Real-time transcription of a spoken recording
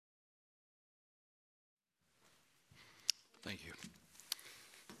Thank you.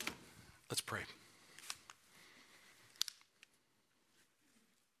 Let's pray.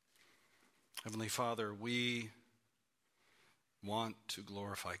 Heavenly Father, we want to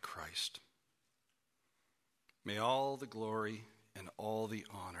glorify Christ. May all the glory and all the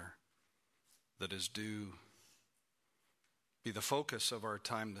honor that is due be the focus of our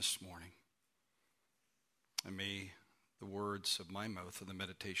time this morning. And may the words of my mouth and the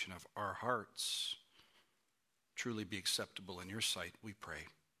meditation of our hearts truly be acceptable in your sight, we pray.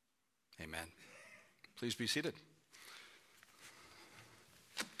 Amen. Please be seated.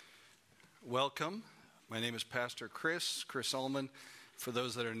 Welcome. My name is Pastor Kris Ullman. For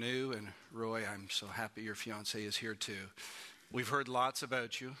those that are new, and Roy, I'm so happy your fiance is here too. We've heard lots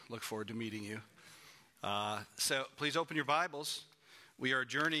about you. Look forward to meeting you. So please open your Bibles. We are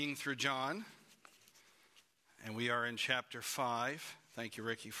journeying through John, and we are in chapter 5. Thank you,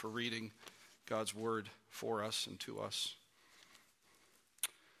 Ricky, for reading God's word for us and to us.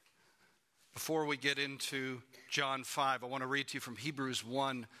 Before we get into John 5, I want to read to you from Hebrews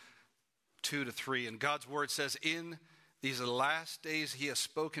 1, 2-3. And God's word says, "In these last days he has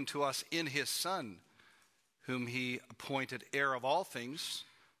spoken to us in his Son, whom he appointed heir of all things.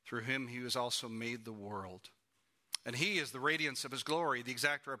 Through him he has also made the world. And he is the radiance of his glory, the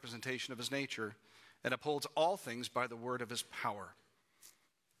exact representation of his nature, and upholds all things by the word of his power."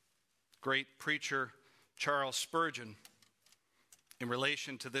 Great preacher Charles Spurgeon, in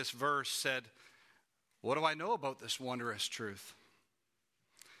relation to this verse, said, "What do I know about this wondrous truth?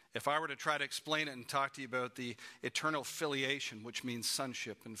 If I were to try to explain it and talk to you about the eternal filiation, which means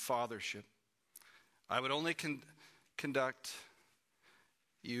sonship and fathership, I would only conduct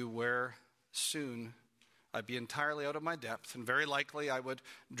you where soon I'd be entirely out of my depth, and very likely I would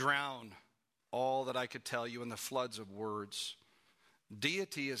drown all that I could tell you in the floods of words.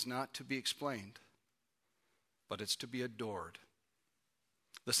 Deity is not to be explained, but it's to be adored.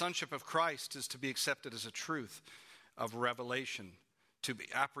 The sonship of Christ is to be accepted as a truth of revelation, to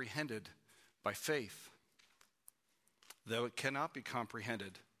be apprehended by faith, though it cannot be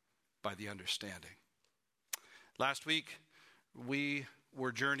comprehended by the understanding." Last week, we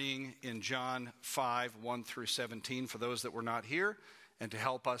were journeying in John 5, 1-17, for those that were not here, and to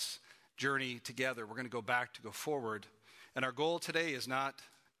help us journey together. We're going to go forward. And our goal today is not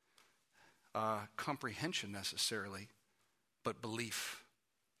comprehension necessarily, but belief.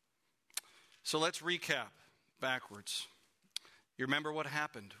 So let's recap backwards. You remember what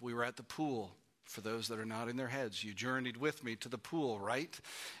happened? We were at the pool. For those that are nodding their heads, you journeyed with me to the pool, right?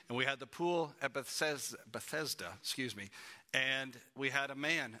 And we had the pool at Bethesda, and we had a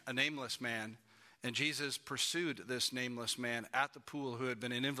man, a nameless man, and Jesus pursued this nameless man at the pool who had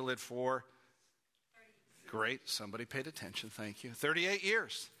been an invalid for, great, somebody paid attention, thank you, 38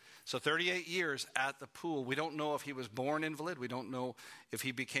 years. So 38 years at the pool. We don't know if he was born invalid. We don't know if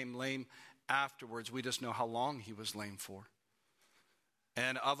he became lame afterwards. We just know how long he was lame for.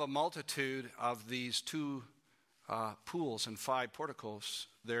 And of a multitude of these two pools and 5 porticos,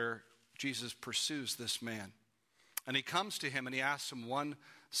 there Jesus pursues this man. And he comes to him and he asks him one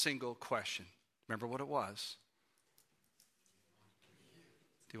single question. Remember what it was?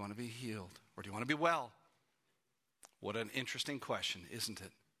 Do you want to be healed? Or do you want to be well? What an interesting question, isn't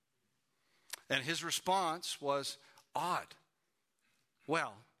it? And his response was odd.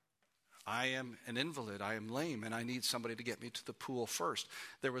 Well, I am an invalid, I am lame, and I need somebody to get me to the pool first.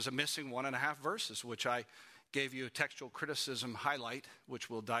 There was a missing 1.5 verses, which I gave you a textual criticism highlight, which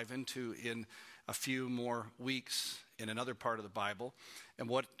we'll dive into in a few more weeks in another part of the Bible. And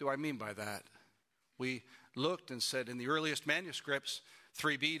what do I mean by that? We looked and said in the earliest manuscripts,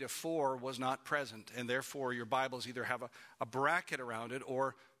 3b to 4 was not present, and therefore your Bibles either have a bracket around it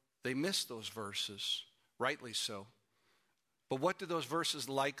or they miss those verses, rightly so. But what did those verses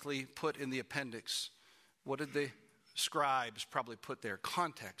likely put in the appendix? What did the scribes probably put there?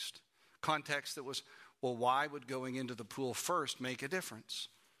 Context. Context that was, well, why would going into the pool first make a difference?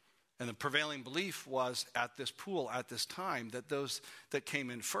 And the prevailing belief was at this pool, at this time, that those that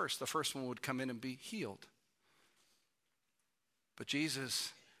came in first, the first one would come in and be healed. But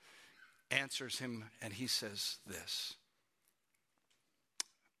Jesus answers him and he says this: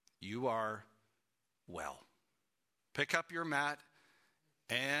 "You are well. Pick up your mat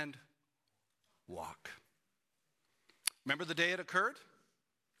and walk." Remember the day it occurred?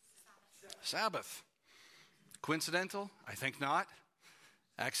 Sabbath. Coincidental? I think not.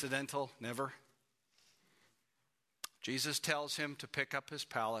 Accidental? Never. Jesus tells him to pick up his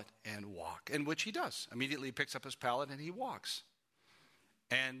pallet and walk, and which he does. Immediately he picks up his pallet and he walks.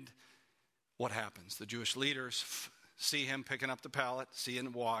 And what happens? The Jewish leaders see him picking up the pallet, see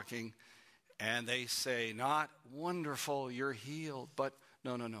him walking, And they say, not wonderful, you're healed, but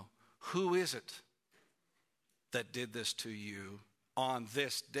no. Who is it that did this to you on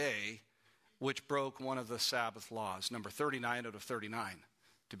this day, which broke one of the Sabbath laws? Number 39 out of 39,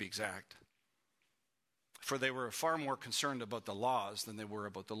 to be exact. For they were far more concerned about the laws than they were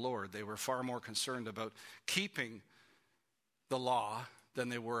about the Lord. They were far more concerned about keeping the law than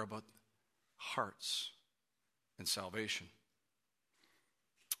they were about hearts and salvation.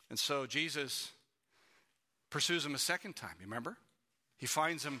 And so Jesus pursues him a second time, you remember? He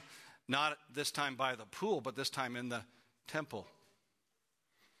finds him not this time by the pool, but this time in the temple.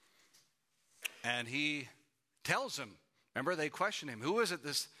 And he tells him, remember they question him, who is it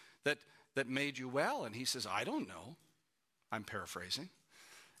that made you well? And he says, I don't know. I'm paraphrasing,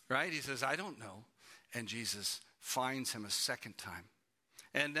 right? He says, I don't know. And Jesus finds him a second time.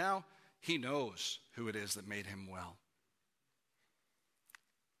 And now he knows who it is that made him well.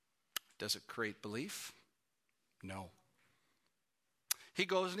 Does it create belief? No. He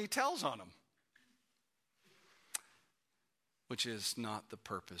goes and he tells on him, which is not the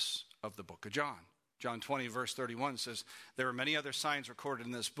purpose of the book of John. John 20, verse 31 says, there are many other signs recorded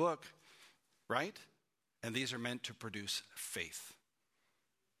in this book, right? And these are meant to produce faith.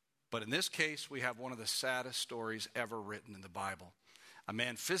 But in this case, we have one of the saddest stories ever written in the Bible. A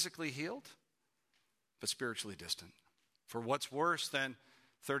man physically healed, but spiritually distant. For what's worse than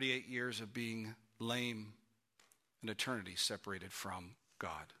 38 years of being lame, an eternity separated from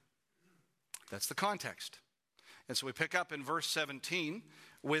God. That's the context. And so we pick up in verse 17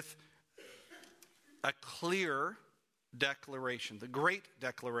 with a clear declaration, the great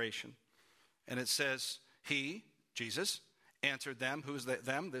declaration. And it says, he, Jesus, answered them. Who's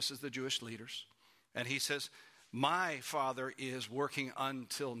them? This is the Jewish leaders. And he says, my Father is working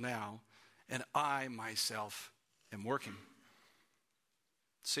until now, and I myself am working.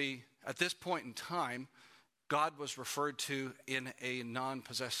 See, at this point in time, God was referred to in a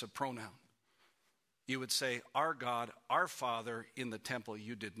non-possessive pronoun. You would say, our God, our Father in the temple.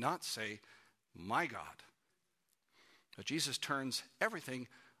 You did not say, my God. But Jesus turns everything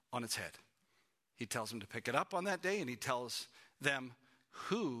on its head. He tells them to pick it up on that day, and he tells them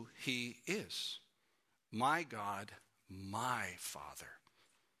who he is. My God, my Father.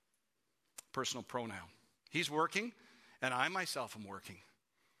 Personal pronoun. He's working, and I myself am working.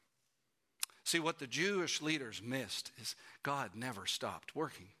 See, what the Jewish leaders missed is God never stopped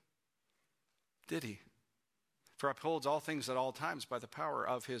working. Did he? For upholds all things at all times by the power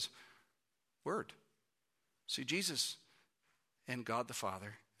of his word. See, Jesus and God the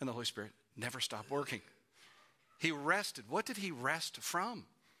Father and the Holy Spirit never stopped working. He rested. What did he rest from?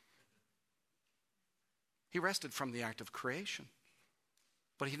 He rested from the act of creation.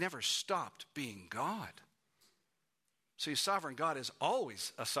 But he never stopped being God. See, sovereign God is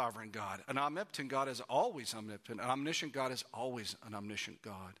always a sovereign God. An omnipotent God is always omnipotent. An omniscient God is always an omniscient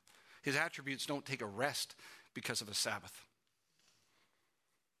God. His attributes don't take a rest because of a Sabbath.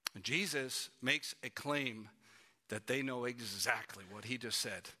 And Jesus makes a claim that they know exactly what he just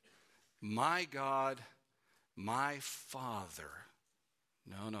said. My God, my Father.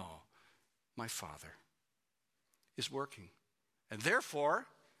 No. My Father is working. And therefore,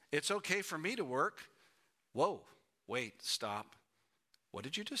 it's okay for me to work. Whoa. Wait, stop. What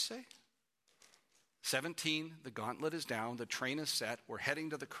did you just say? 17, the gauntlet is down, the train is set, we're heading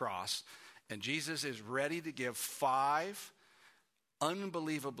to the cross, and Jesus is ready to give 5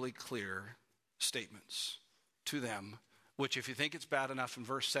 unbelievably clear statements to them, which if you think it's bad enough in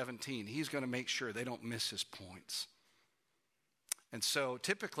verse 17, he's going to make sure they don't miss his points. And so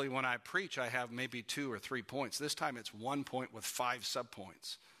typically when I preach, I have maybe 2 or 3 points. This time it's 1 point with 5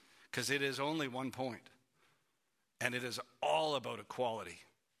 subpoints, because it is only 1 point. And it is all about equality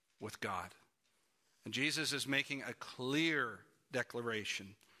with God. And Jesus is making a clear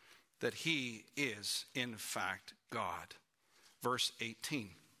declaration that he is, in fact, God. Verse 18.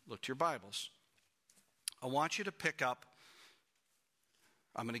 Look to your Bibles. I want you to pick up,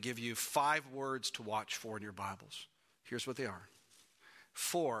 I'm going to give you 5 words to watch for in your Bibles. Here's what they are.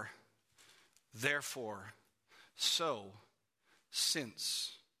 For, therefore, so,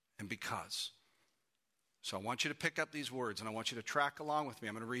 since, and because. So I want you to pick up these words, and I want you to track along with me.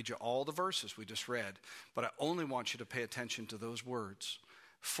 I'm going to read you all the verses we just read, but I only want you to pay attention to those words.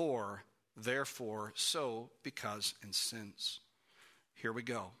 For, therefore, so, because, and since. Here we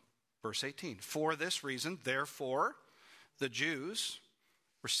go. Verse 18. For this reason, therefore, the Jews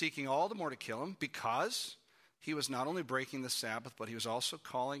were seeking all the more to kill him, because he was not only breaking the Sabbath, but he was also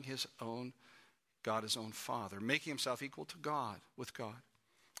calling his own God his own Father, making himself equal to God, with God.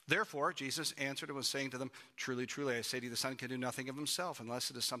 Therefore, Jesus answered and was saying to them, truly, truly, I say to you, the Son can do nothing of himself unless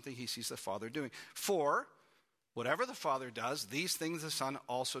it is something he sees the Father doing. For whatever the Father does, these things the Son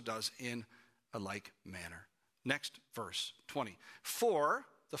also does in a like manner. Next verse, 20. For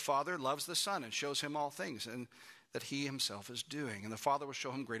the Father loves the Son and shows him all things and that he himself is doing. And the Father will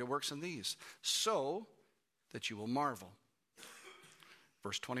show him greater works than these, so that you will marvel.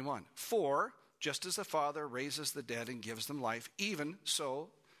 Verse 21. For just as the Father raises the dead and gives them life, even so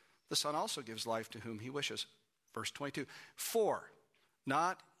the Son also gives life to whom he wishes. Verse 22. For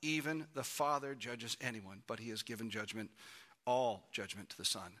not even the Father judges anyone, but he has given all judgment to the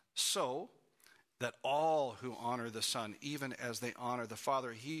Son. So that all who honor the Son, even as they honor the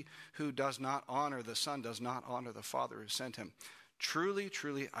Father, he who does not honor the Son does not honor the Father who sent him. Truly,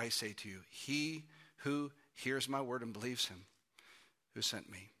 truly, I say to you, he who hears my word and believes him who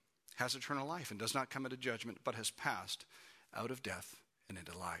sent me has eternal life and does not come into judgment, but has passed out of death and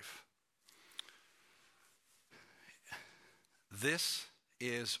into life. This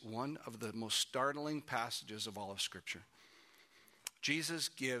is one of the most startling passages of all of Scripture. Jesus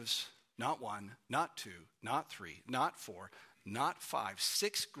gives not one, not two, not three, not four, not five,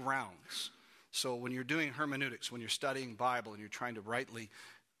 6 grounds. So when you're doing hermeneutics, when you're studying Bible and you're trying to rightly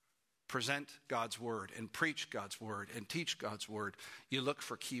present God's word and preach God's word and teach God's word, you look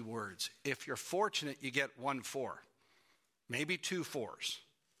for key words. If you're fortunate, you get 1 4, maybe 2 4s,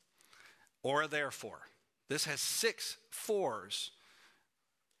 or therefore. This has 6 4s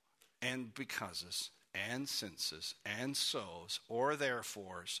and becauses and sinces and so's or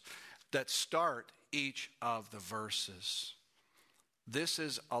therefores that start each of the verses. This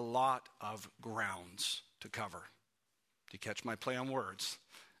is a lot of grounds to cover. Do you catch my play on words?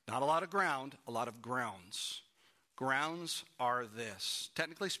 Not a lot of ground, a lot of grounds. Grounds are this.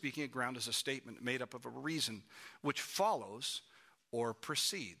 Technically speaking, a ground is a statement made up of a reason which follows or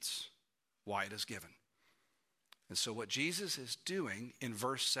precedes why it is given. And so what Jesus is doing in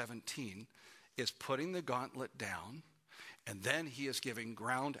verse 17 is putting the gauntlet down, and then he is giving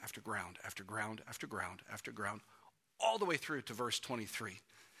ground after ground after ground after ground after ground, all the way through to verse 23.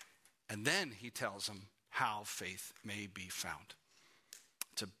 And then he tells them how faith may be found.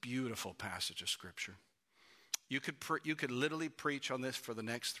 It's a beautiful passage of Scripture. You could literally preach on this for the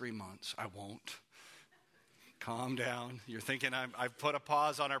next 3 months. I won't. Calm down. You're thinking I've put a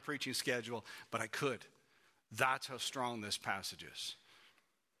pause on our preaching schedule, but I could. That's how strong this passage is.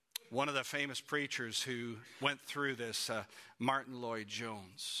 One of the famous preachers who went through this, Martin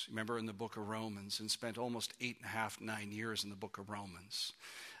Lloyd-Jones, remember in the book of Romans, and spent almost 9 years in the book of Romans.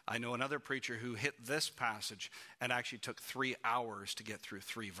 I know another preacher who hit this passage and actually took 3 hours to get through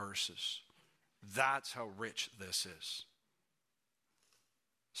 3 verses. That's how rich this is.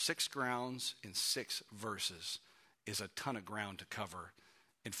 6 grounds in 6 verses is a ton of ground to cover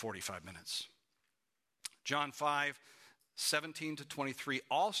in 45 minutes. John 5, 17 to 23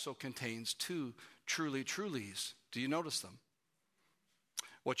 also contains 2 truly, trulies. Do you notice them?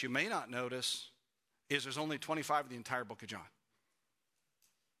 What you may not notice is there's only 25 in the entire book of John.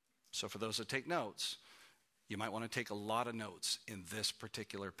 So for those that take notes, you might want to take a lot of notes in this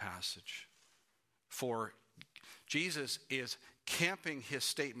particular passage. For Jesus is camping his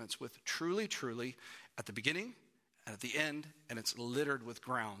statements with truly, truly at the beginning and at the end, and it's littered with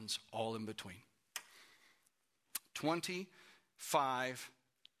grounds all in between. 25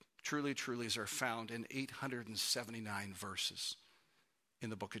 truly, trulies are found in 879 verses in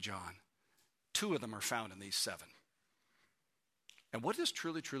the book of John. 2 of them are found in these 7. And what does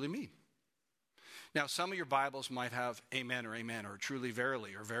truly, truly mean? Now, some of your Bibles might have amen, or truly,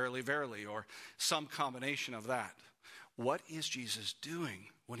 verily, or verily, verily, or some combination of that. What is Jesus doing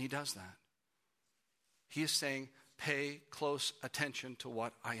when he does that? He is saying, pay close attention to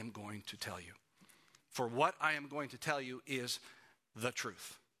what I am going to tell you. For what I am going to tell you is the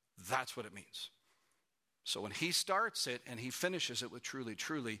truth. That's what it means. So when he starts it and he finishes it with truly,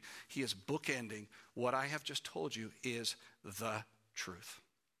 truly, he is bookending what I have just told you is the truth.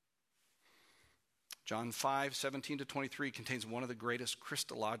 John 5, 17 to 23 contains one of the greatest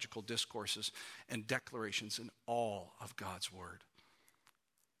Christological discourses and declarations in all of God's word.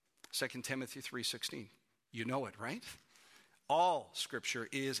 2 Timothy 3:16. You know it, right? All Scripture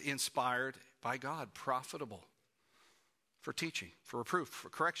is inspired by God, profitable for teaching, for reproof, for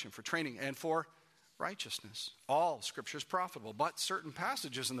correction, for training, and for righteousness. All Scripture is profitable, but certain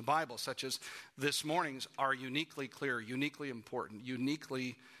passages in the Bible, such as this morning's, are uniquely clear, uniquely important,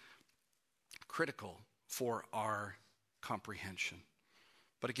 uniquely critical for our comprehension.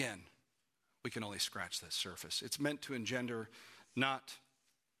 But again, we can only scratch the surface. It's meant to engender not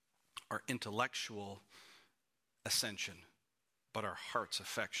our intellectual ascension, but our heart's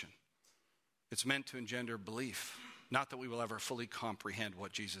affection. It's meant to engender belief, not that we will ever fully comprehend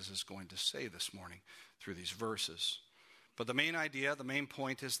what Jesus is going to say this morning through these verses. But the main idea, the main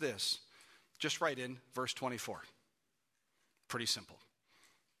point is this. Just write in verse 24. Pretty simple.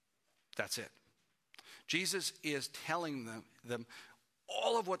 That's it. Jesus is telling them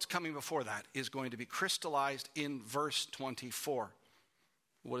all of what's coming before that is going to be crystallized in verse 24.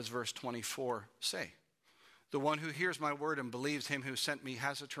 What does verse 24 say? The one who hears my word and believes him who sent me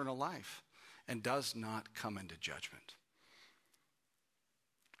has eternal life and does not come into judgment.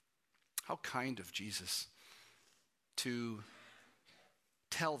 How kind of Jesus to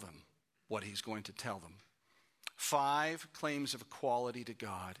tell them what he's going to tell them. 5 claims of equality to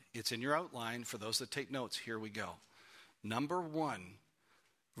God. It's in your outline. For those that take notes, here we go. Number 1,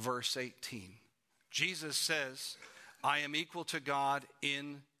 verse 18. Jesus says, I am equal to God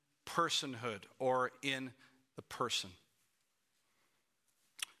in personhood, or in the person.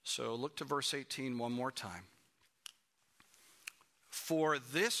 So look to verse 18 one more time. For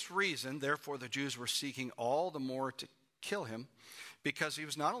this reason, therefore, the Jews were seeking all the more to kill him, because he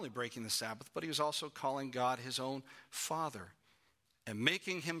was not only breaking the Sabbath, but he was also calling God his own Father and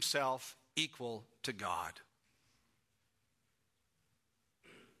making himself equal to God.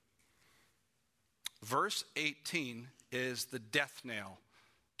 Verse 18 is the death nail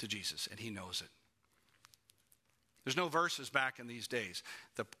to Jesus, and he knows it. There's no verses back in these days.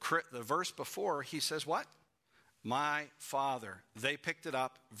 The verse before, he says what? My Father. They picked it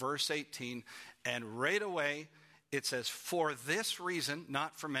up, verse 18, and right away it says, for this reason,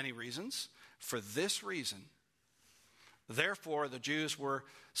 not for many reasons, for this reason, therefore the Jews were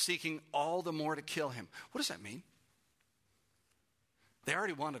seeking all the more to kill him. What does that mean? They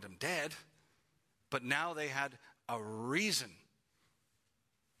already wanted him dead, but now they had a reason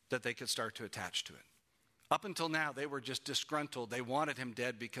that they could start to attach to it. Up until now, they were just disgruntled. They wanted him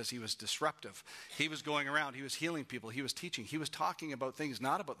dead because he was disruptive. He was going around. He was healing people. He was teaching. He was talking about things,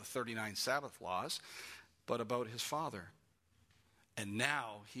 not about the 39 Sabbath laws, but about his Father. And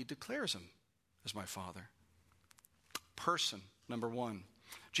now he declares him as my Father. Person, number 1.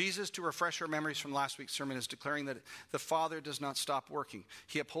 Jesus, to refresh our memories from last week's sermon, is declaring that the Father does not stop working.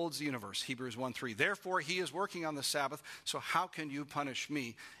 He upholds the universe, Hebrews 1:3. Therefore, he is working on the Sabbath, so how can you punish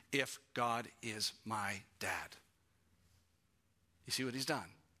me if God is my dad? You see what he's done?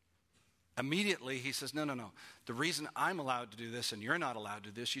 Immediately, he says, no. The reason I'm allowed to do this and you're not allowed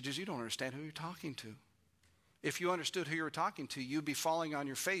to do this, you don't understand who you're talking to. If you understood who you were talking to, you'd be falling on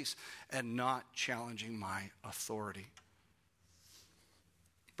your face and not challenging my authority.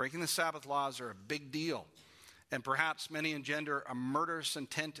 Breaking the Sabbath laws are a big deal, and perhaps many engender a murderous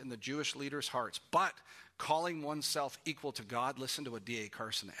intent in the Jewish leaders' hearts. But calling oneself equal to God, listen to what D.A.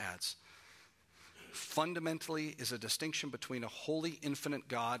 Carson adds, fundamentally is a distinction between a holy, infinite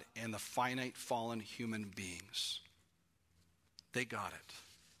God and the finite, fallen human beings. They got it.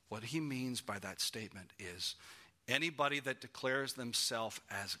 What he means by that statement is anybody that declares themselves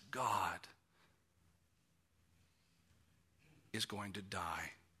as God is going to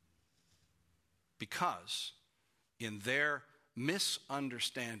die. Because in their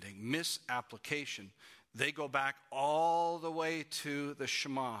misunderstanding, misapplication, they go back all the way to the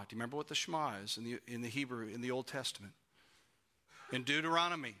Shema. Do you remember what the Shema is in the Hebrew, in the Old Testament? In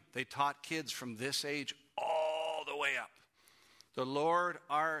Deuteronomy, they taught kids from this age all the way up. The Lord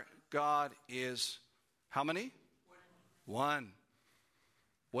our God is how many? One.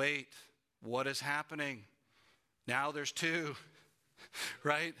 Wait, what is happening? Now there's 2,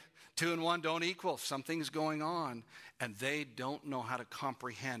 right? 2 and 1 don't equal. Something's going on, and they don't know how to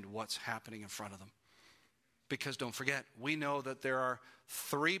comprehend what's happening in front of them. Because don't forget, we know that there are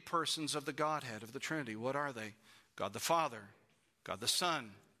 3 persons of the Godhead, of the Trinity. What are they? God the Father, God the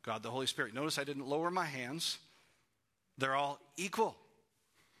Son, God the Holy Spirit. Notice I didn't lower my hands. They're all equal.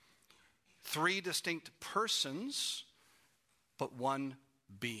 3 distinct persons, but 1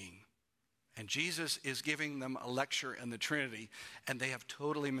 being. And Jesus is giving them a lecture in the Trinity, and they have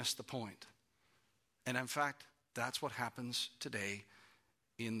totally missed the point. And in fact, that's what happens today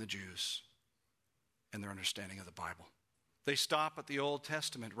in the Jews and their understanding of the Bible. They stop at the Old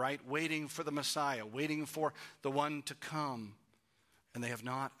Testament, right? Waiting for the Messiah, waiting for the one to come. And they have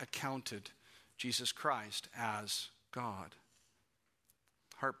not accounted Jesus Christ as God.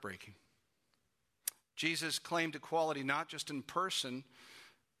 Heartbreaking. Jesus claimed equality not just in person,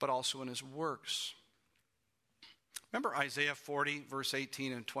 but also in his works. Remember Isaiah 40, verse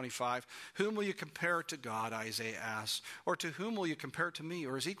 18 and 25? Whom will you compare to God, Isaiah asks. Or to whom will you compare to me,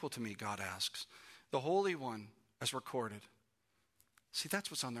 or is equal to me, God asks. The Holy One, as recorded. See,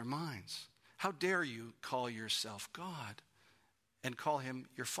 that's what's on their minds. How dare you call yourself God? and call him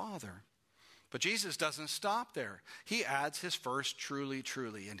your Father. But Jesus doesn't stop there. He adds his first truly,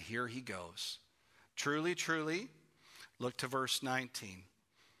 truly, and here he goes. Truly, truly, look to verse 19.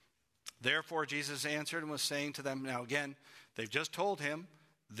 Therefore Jesus answered and was saying to them, now again, they've just told him,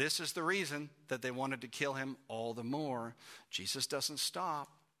 this is the reason that they wanted to kill him all the more. Jesus doesn't stop,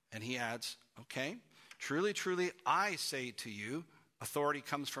 and he adds, okay, truly, truly, I say to you, authority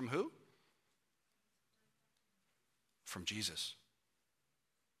comes from who? From Jesus.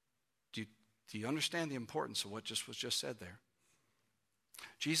 Do you understand the importance of what was just said there?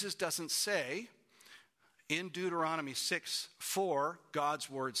 Jesus doesn't say, in Deuteronomy 6:4, God's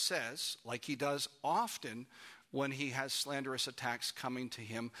word says, like he does often when he has slanderous attacks coming to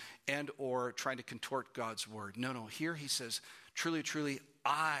him and or trying to contort God's word. No, here he says, truly, truly,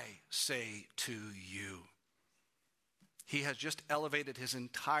 I say to you. He has just elevated his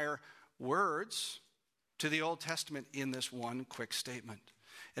entire words to the Old Testament in this one quick statement.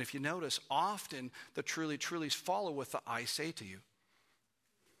 And if you notice, often the truly, trulies follow with the I say to you.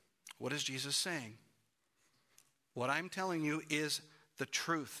 What is Jesus saying? What I'm telling you is the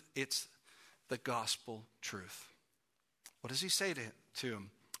truth. It's the gospel truth. What does he say to him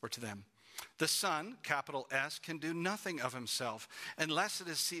or to them? The Son, capital S, can do nothing of himself unless it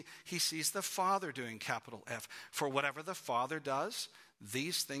is he sees the Father doing, capital F. For whatever the Father does,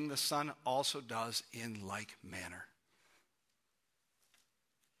 these things the Son also does in like manner.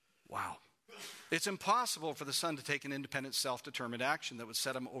 Wow. It's impossible for the Son to take an independent, self-determined action that would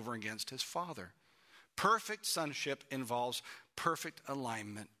set him over against his Father. Perfect sonship involves perfect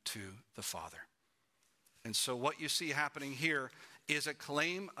alignment to the Father. And so what you see happening here is a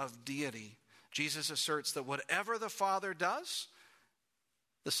claim of deity. Jesus asserts that whatever the Father does,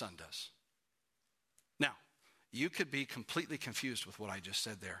 the Son does. Now, you could be completely confused with what I just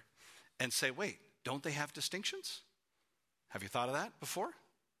said there and say, wait, don't they have distinctions? Have you thought of that before?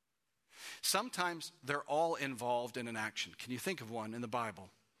 Sometimes they're all involved in an action. Can you think of one in the Bible?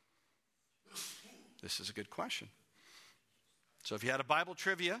 This is a good question. So if you had a Bible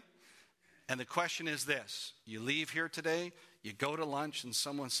trivia, and the question is this: you leave here today, you go to lunch, and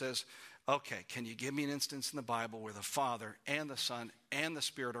someone says, okay, can you give me an instance in the Bible where the Father and the Son and the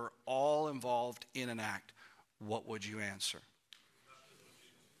Spirit are all involved in an act? What would you answer?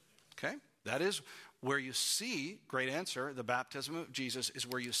 Okay, that is where you see, great answer, the baptism of Jesus is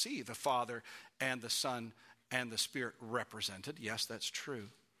where you see the Father and the Son and the Spirit represented. Yes, that's true.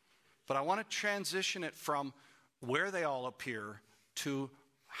 But I want to transition it from where they all appear to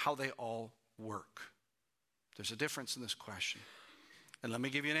how they all work. There's a difference in this question. And let me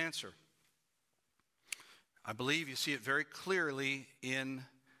give you an answer. I believe you see it very clearly in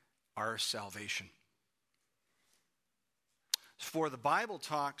our salvation. For the Bible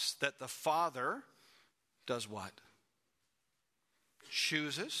talks that the Father does what?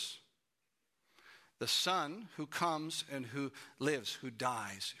 Chooses. The Son who comes and who lives, who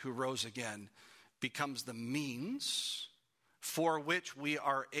dies, who rose again, becomes the means for which we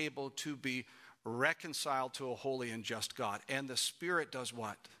are able to be reconciled to a holy and just God. And the Spirit does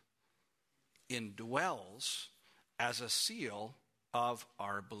what? Indwells as a seal of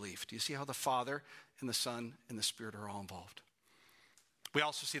our belief. Do you see how the Father and the Son and the Spirit are all involved? We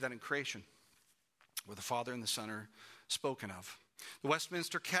also see that in creation, where the Father and the Son are spoken of. The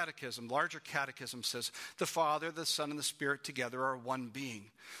Westminster Catechism, larger catechism, says the Father, the Son, and the Spirit together are one being.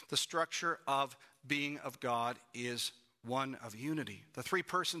 The structure of being of God is one of unity. The three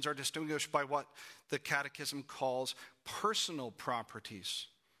persons are distinguished by what the Catechism calls personal properties.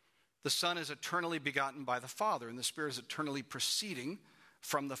 The Son is eternally begotten by the Father, and the Spirit is eternally proceeding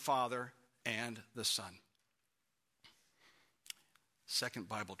from the Father and the Son. Second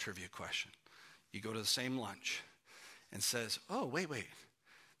Bible trivia question. You go to the same lunch and says, oh, wait,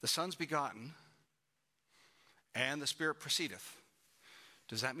 the Son's begotten and the Spirit proceedeth.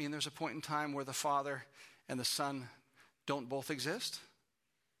 Does that mean there's a point in time where the Father and the Son don't both exist?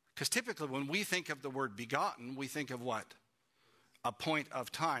 Because typically when we think of the word begotten, we think of what? A point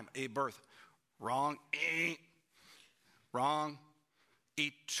of time, a birth. Wrong. Wrong.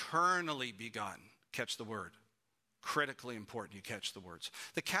 Eternally begotten. Catch the word. Critically important you catch the words.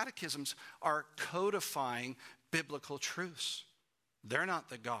 The catechisms are codifying biblical truths. They're not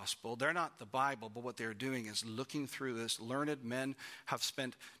the gospel, they're not the Bible, but what they're doing is looking through this. Learned men have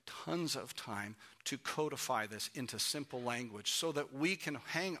spent tons of time to codify this into simple language so that we can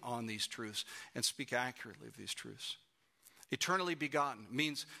hang on these truths and speak accurately of these truths. Eternally begotten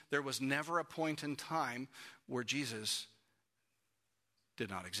means there was never a point in time where Jesus did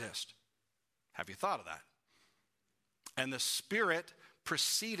not exist. Have you thought of that? And the Spirit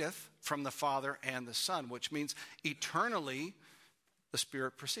proceedeth from the Father and the Son, which means eternally the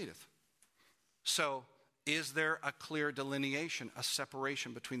Spirit proceedeth. So, is there a clear delineation, a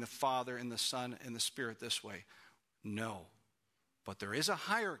separation between the Father and the Son and the Spirit this way? No. But there is a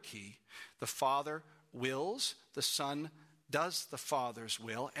hierarchy. The Father wills, the Son does the Father's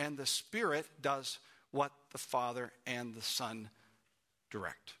will, and the Spirit does what the Father and the Son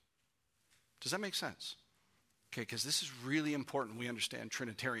direct. Does that make sense? Okay, because this is really important we understand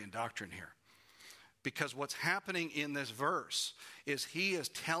Trinitarian doctrine here. Because what's happening in this verse is he is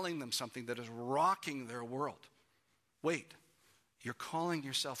telling them something that is rocking their world. Wait, you're calling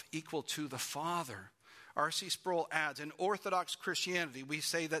yourself equal to the Father. R.C. Sproul adds, in Orthodox Christianity, we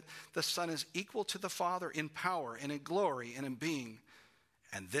say that the Son is equal to the Father in power and in glory and in being.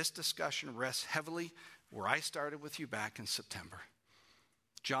 And this discussion rests heavily where I started with you back in September.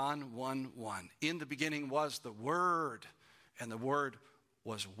 John 1:1. In the beginning was the Word, and the Word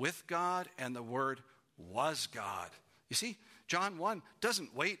was with God, and the Word was God. You see, John 1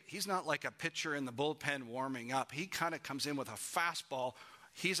 doesn't wait. He's not like a pitcher in the bullpen warming up. He kind of comes in with a fastball.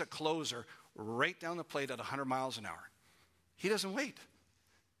 He's a closer right down the plate at 100 miles an hour. He doesn't wait.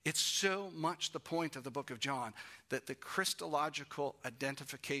 It's so much the point of the book of John that the Christological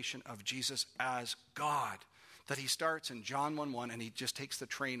identification of Jesus as God, that he starts in John 1:1 and he just takes the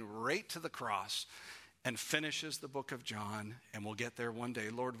train right to the cross and finishes the book of John, and we'll get there one day,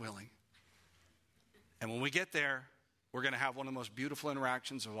 Lord willing. And when we get there, we're going to have one of the most beautiful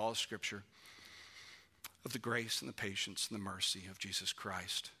interactions of all Scripture, of the grace and the patience and the mercy of Jesus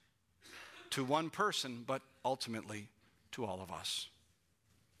Christ. To one person, but ultimately to all of us.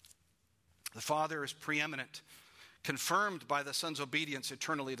 The Father is preeminent, confirmed by the Son's obedience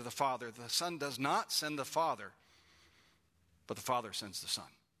eternally to the Father. The Son does not send the Father, but the Father sends the Son.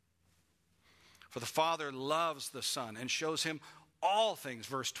 For the Father loves the Son and shows him all things,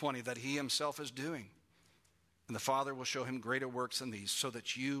 verse 20, that he himself is doing. And the Father will show him greater works than these, so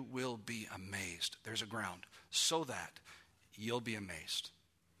that you will be amazed. There's a ground. So that you'll be amazed.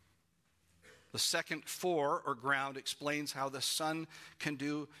 The second for, or ground, explains how the Son can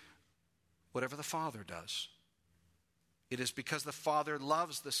do whatever the Father does. It is because the Father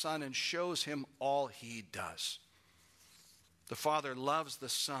loves the Son and shows him all he does. The Father loves the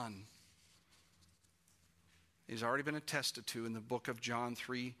Son. He's already been attested to in the book of John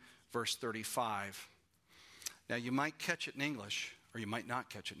 3, verse 35. Now, you might catch it in English, or you might not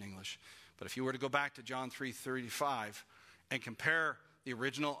catch it in English. But if you were to go back to John 3:35 and compare the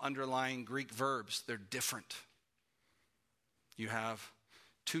original underlying Greek verbs, they're different. You have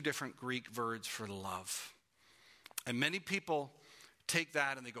two different Greek verbs for love. And many people take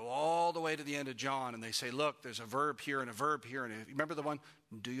that and they go all the way to the end of John and they say, look, there's a verb here and a verb here. And remember the one,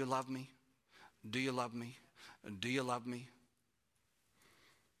 do you love me? Do you love me? Do you love me?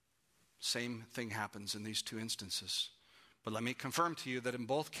 Same thing happens in these two instances. But let me confirm to you that in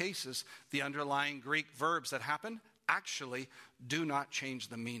both cases, the underlying Greek verbs that happen actually do not change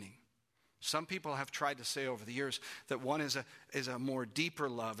the meaning. Some people have tried to say over the years that one is a more deeper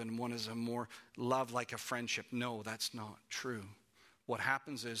love and one is a more love like a friendship. No, that's not true. What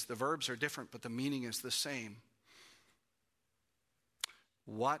happens is the verbs are different, but the meaning is the same.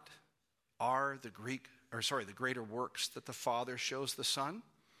 What are the greater works that the Father shows the Son?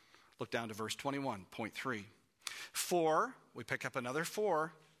 Look down to verse 21.3. For, we pick up another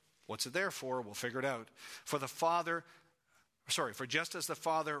for. What's it there for? We'll figure it out. For just as the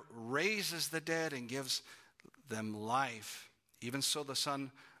Father raises the dead and gives them life, even so the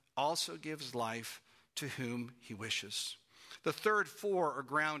Son also gives life to whom he wishes. The third for, or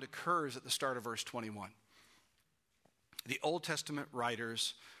ground, occurs at the start of verse 21. The Old Testament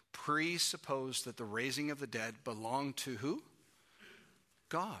writers presuppose that the raising of the dead belonged to who?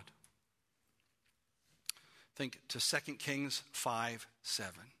 God. Think to 2 Kings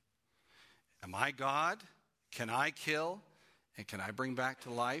 5:7. Am I God? Can I kill? And can I bring back to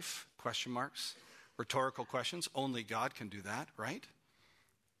life? Question marks. Rhetorical questions. Only God can do that, right?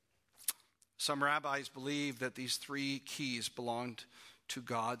 Some rabbis believe that these three keys belonged to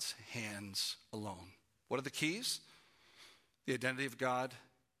God's hands alone. What are the keys? The identity of God,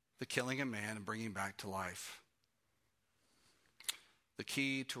 the killing of man, and bringing back to life. The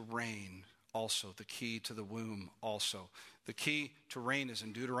key to reign, also. The key to the womb, also. The key to reign is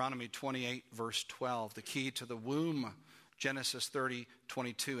in Deuteronomy 28, verse 12. The key to the womb, Genesis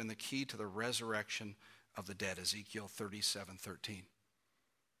 30:22, and the key to the resurrection of the dead, Ezekiel 37:13.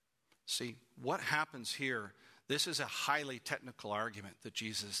 See, what happens here, this is a highly technical argument that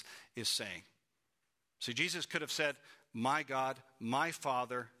Jesus is saying. See, Jesus could have said, my God, my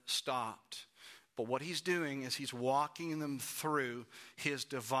Father, stopped. But what he's doing is he's walking them through his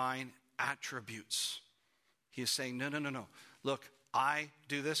divine attributes. He is saying, no. Look, I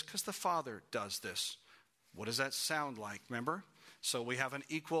do this because the Father does this. What does that sound like? Remember? So we have an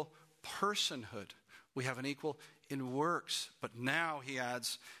equal personhood. We have an equal in works. But now he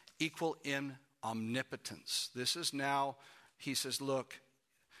adds equal in omnipotence. This is now, he says, look,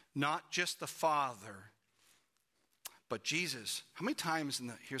 not just the Father, but Jesus. How many times,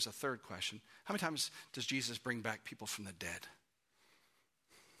 here's a third question, how many times does Jesus bring back people from the dead?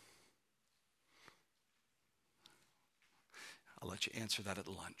 I'll let you answer that at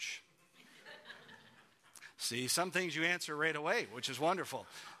lunch. See, some things you answer right away, which is wonderful.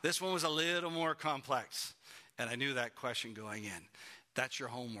 This one was a little more complex, and I knew that question going in. That's your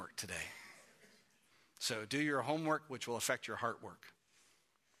homework today. So do your homework, which will affect your heart work.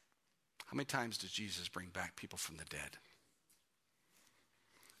 How many times does Jesus bring back people from the dead?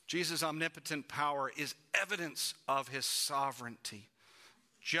 Jesus' omnipotent power is evidence of his sovereignty,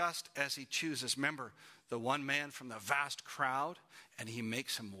 just as he chooses. Remember, the one man from the vast crowd, and he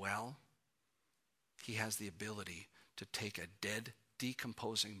makes him well. He has the ability to take a dead,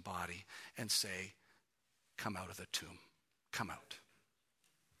 decomposing body and say, come out of the tomb. Come out.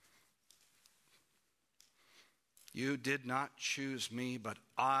 You did not choose me, but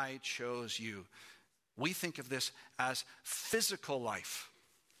I chose you. We think of this as physical life.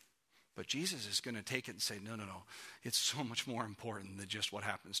 But Jesus is going to take it and say, no. It's so much more important than just what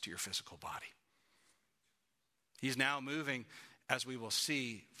happens to your physical body. He's now moving, as we will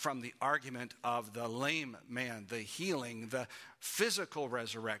see, from the argument of the lame man, the healing, the physical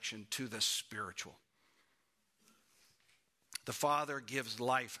resurrection, to the spiritual. The Father gives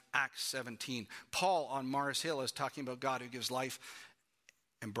life, Acts 17. Paul on Mars Hill is talking about God who gives life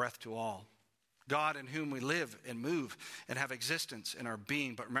and breath to all. God in whom we live and move and have existence in our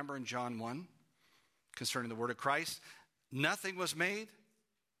being. But remember in John 1, concerning the word of Christ, nothing was made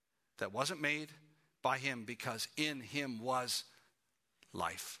that wasn't made by him, because in him was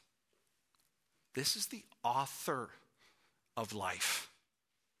life. This is the author of life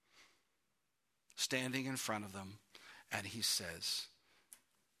standing in front of them, and he says,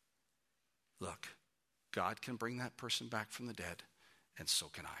 look, God can bring that person back from the dead, and so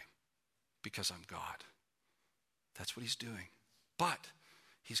can I, because I'm God. That's what he's doing. But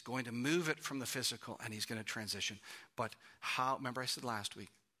he's going to move it from the physical, and he's going to transition. But how? Remember I said last week,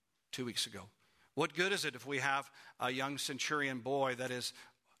 2 weeks ago, what good is it if we have a young centurion boy that is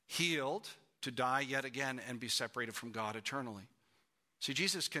healed to die yet again and be separated from God eternally? See,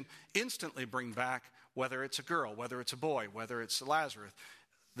 Jesus can instantly bring back, whether it's a girl, whether it's a boy, whether it's Lazarus,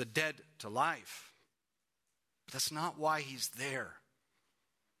 the dead to life. But that's not why he's there.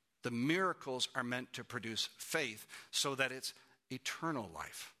 The miracles are meant to produce faith so that it's eternal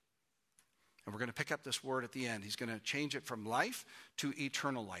life. And we're going to pick up this word at the end. He's going to change it from life to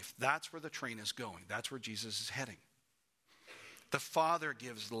eternal life. That's where the train is going. That's where Jesus is heading. The Father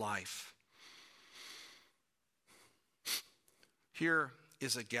gives life. Here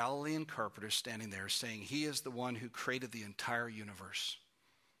is a Galilean carpenter standing there saying he is the one who created the entire universe.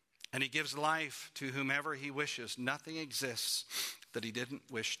 And he gives life to whomever he wishes. Nothing exists that he didn't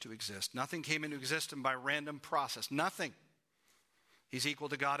wish to exist. Nothing came into existence by random process. Nothing. He's equal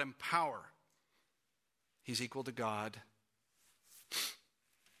to God in power. He's equal to God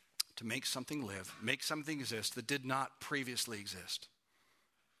to make something live, make something exist that did not previously exist.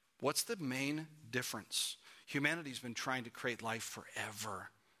 What's the main difference? Humanity's been trying to create life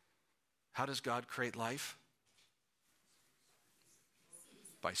forever. How does God create life?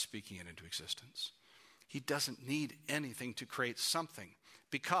 By speaking it into existence. He doesn't need anything to create something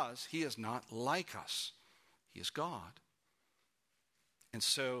because he is not like us. He is God. And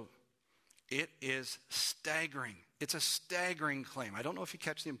so it is staggering. It's a staggering claim. I don't know if you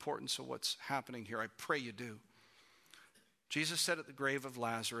catch the importance of what's happening here. I pray you do. Jesus said at the grave of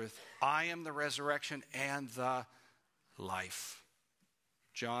Lazarus, I am the resurrection and the life.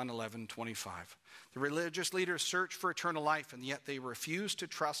 John 11:25. The religious leaders search for eternal life, and yet they refuse to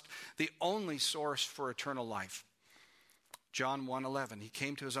trust the only source for eternal life. John 1:11. He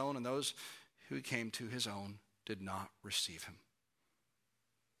came to his own, and those who came to his own did not receive him.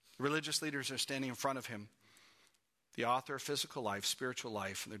 The religious leaders are standing in front of him, the author of physical life, spiritual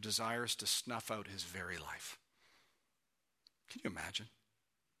life, and their desires to snuff out his very life. Can you imagine?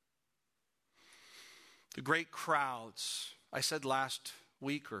 The great crowds. I said last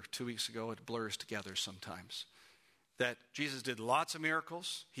week or 2 weeks ago, it blurs together sometimes, that Jesus did lots of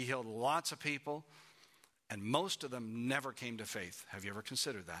miracles. He healed lots of people, and most of them never came to faith. Have you ever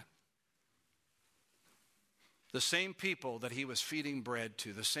considered that? The same people that he was feeding bread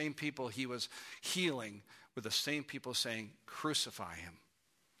to, the same people he was healing, were the same people saying, crucify him.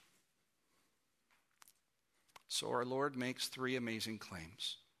 So our Lord makes three amazing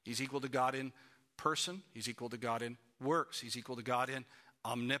claims. He's equal to God in person. He's equal to God in works. He's equal to God in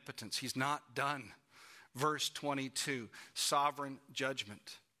omnipotence. He's not done. Verse 22, sovereign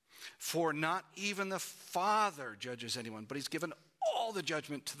judgment. For not even the Father judges anyone, but he's given all the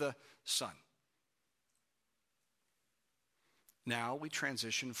judgment to the Son. Now we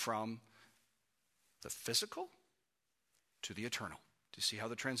transition from the physical to the eternal. Do you see how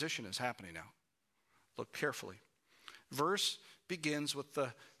the transition is happening now? Look carefully. Verse begins with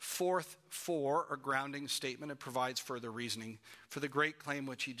the fourth for or grounding statement and provides further reasoning for the great claim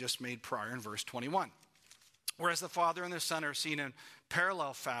which he just made prior in verse 21. Whereas the Father and the Son are seen in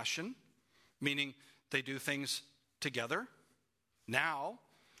parallel fashion, meaning they do things together. Now,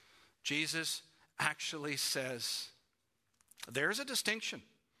 Jesus actually says there's a distinction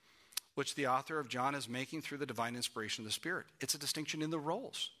which the author of John is making through the divine inspiration of the Spirit. It's a distinction in the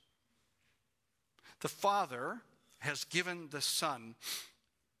roles. The Father has given the Son.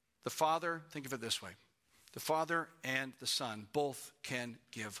 The Father, think of it this way. The Father and the Son both can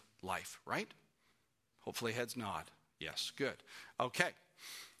give life, right? Hopefully heads nod. Yes, good. Okay.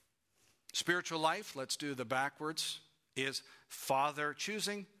 Spiritual life, let's do the backwards, is Father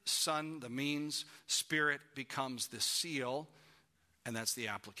choosing, Son the means, Spirit becomes the seal, and that's the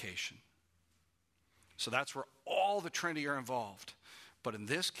application. So that's where all the Trinity are involved. But in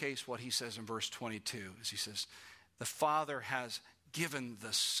this case, what he says in verse 22 is he says, the Father has given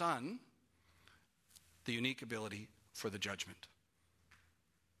the Son the unique ability for the judgment.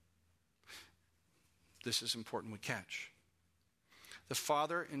 This is important we catch. The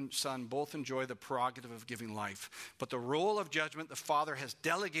Father and Son both enjoy the prerogative of giving life, but the role of judgment the Father has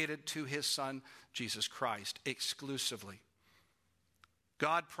delegated to his Son, Jesus Christ, exclusively.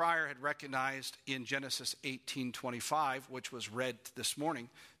 God prior had recognized in Genesis 18:25, which was read this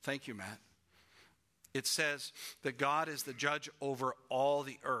morning. Thank you, Matt. It says that God is the judge over all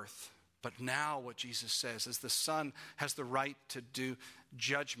the earth. But now what Jesus says is the Son has the right to do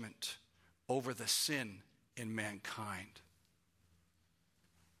judgment over the sin in mankind.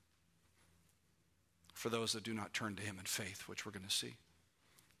 For those that do not turn to him in faith, which we're going to see.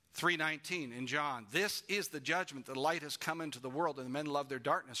 3:19 in John, this is the judgment. The light has come into the world, and men love their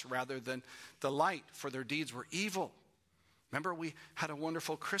darkness rather than the light, for their deeds were evil. Remember, we had a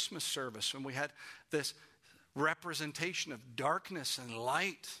wonderful Christmas service, and we had this representation of darkness and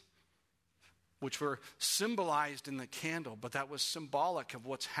light, which were symbolized in the candle, but that was symbolic of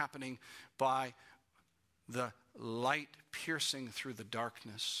what's happening by the light piercing through the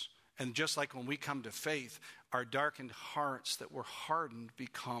darkness. And just like when we come to faith, our darkened hearts that were hardened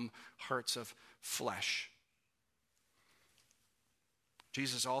become hearts of flesh.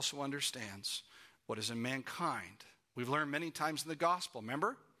 Jesus also understands what is in mankind. We've learned many times in the gospel,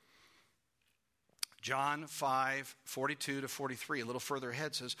 remember? John 5:42-43, a little further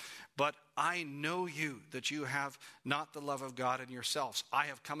ahead says, but I know you, that you have not the love of God in yourselves. I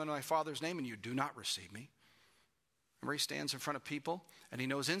have come in my Father's name, and you do not receive me. Remember, he stands in front of people, and he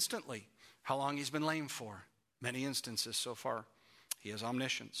knows instantly how long he's been lame for. Many instances so far. He has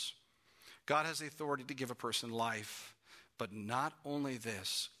omniscience. God has the authority to give a person life, but not only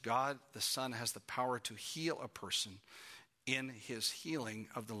this, God the Son has the power to heal a person in his healing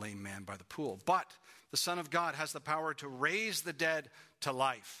of the lame man by the pool. But the Son of God has the power to raise the dead to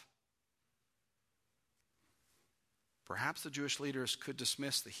life. Perhaps the Jewish leaders could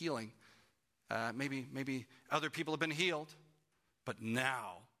dismiss the healing. Maybe other people have been healed. But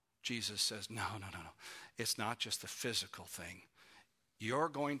now Jesus says, no. It's not just the physical thing. You're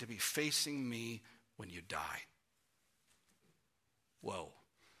going to be facing me when you die. Whoa.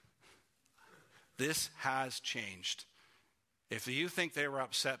 This has changed. If you think they were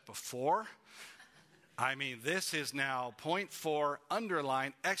upset before, this is now point 4,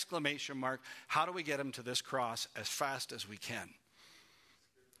 underline, exclamation mark. How do we get them to this cross as fast as we can?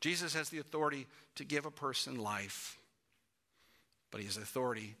 Jesus has the authority to give a person life, but he has the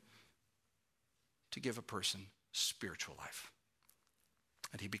authority to give a person spiritual life.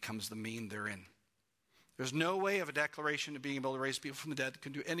 And he becomes the mean therein. There's no way of a declaration of being able to raise people from the dead that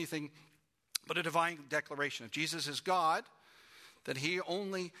can do anything but a divine declaration. If Jesus is God, then he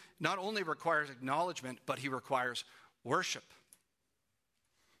not only requires acknowledgement, but he requires worship.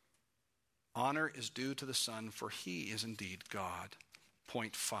 Honor is due to the Son, for he is indeed God.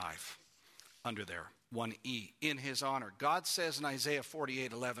 Point 5, under there, 1E, in his honor. God says in Isaiah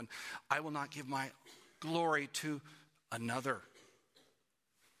 48:11, I will not give my glory to another.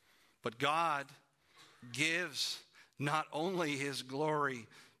 But God gives not only his glory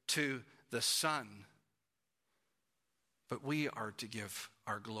to the Son, but we are to give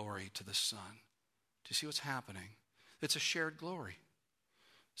our glory to the Son. Do you see what's happening? It's a shared glory.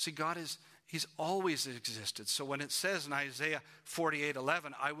 See, He's always existed. So when it says in Isaiah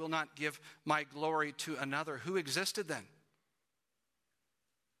 48:11, I will not give my glory to another, who existed then?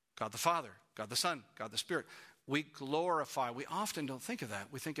 God the Father, God the Son, God the Spirit. We glorify. We often don't think of that.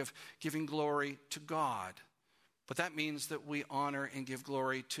 We think of giving glory to God. But that means that we honor and give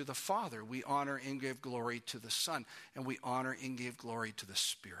glory to the Father. We honor and give glory to the Son. And we honor and give glory to the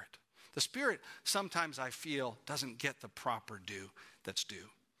Spirit. The Spirit, sometimes I feel, doesn't get the proper due that's due.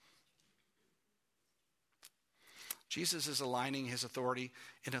 Jesus is aligning his authority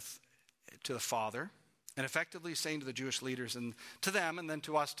to the Father and effectively saying to the Jewish leaders and to them and then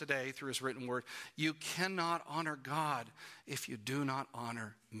to us today through his written word, you cannot honor God if you do not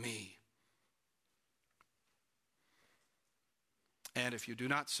honor me. And if you do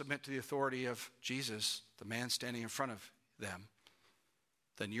not submit to the authority of Jesus, the man standing in front of them,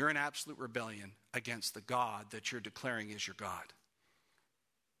 then you're in absolute rebellion against the God that you're declaring is your God.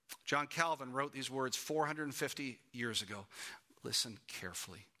 John Calvin wrote these words 450 years ago. Listen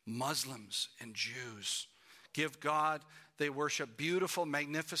carefully. Muslims and Jews give God, they worship beautiful,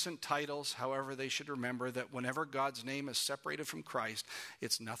 magnificent titles. However, they should remember that whenever God's name is separated from Christ,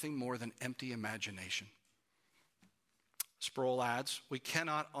 it's nothing more than empty imagination. Sproul adds, we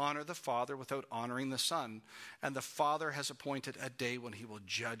cannot honor the Father without honoring the Son, and the Father has appointed a day when he will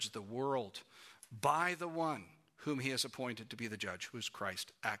judge the world by the one whom he has appointed to be the judge, who is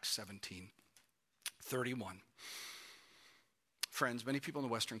Christ. Acts 17:31. Friends, many people in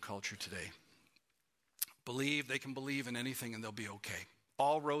the Western culture today believe they can believe in anything and they'll be okay.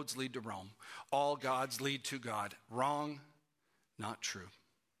 All roads lead to Rome. All gods lead to God. Wrong, not true.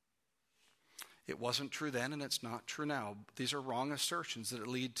 It wasn't true then and it's not true now. These are wrong assertions that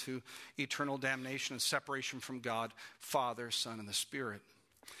lead to eternal damnation and separation from God, Father, Son, and the Spirit.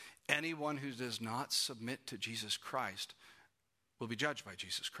 Anyone who does not submit to Jesus Christ will be judged by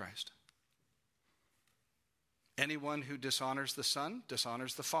Jesus Christ. Anyone who dishonors the Son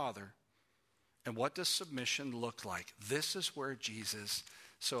dishonors the Father. And what does submission look like? This is where Jesus,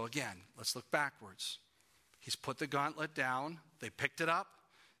 so again, let's look backwards. He's put the gauntlet down. They picked it up.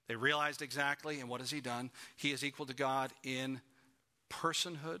 They realized exactly, and what has he done? He is equal to God in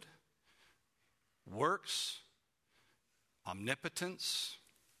personhood, works, omnipotence.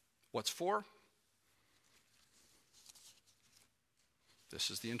 What's 4?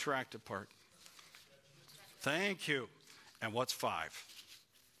 This is the interactive part. Thank you. And what's 5?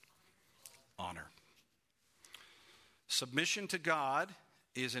 Honor. Submission to God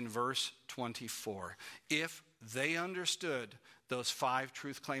is in verse 24. If they understood those 5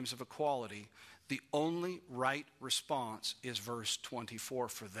 truth claims of equality, the only right response is verse 24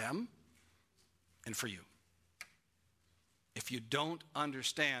 for them and for you. If you don't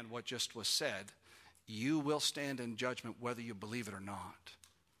understand what just was said, you will stand in judgment whether you believe it or not.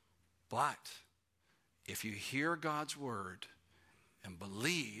 But if you hear God's word and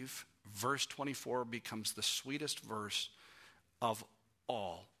believe, verse 24 becomes the sweetest verse of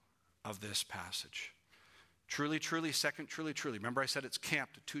all of this passage. Truly, truly, second, truly, truly. Remember I said it's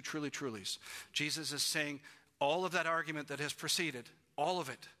camped at 2 truly, trulies. Jesus is saying all of that argument that has preceded, all of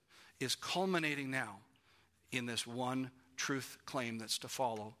it is culminating now in this one truth claim that's to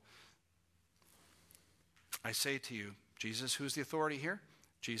follow. I say to you, Jesus, who's the authority here?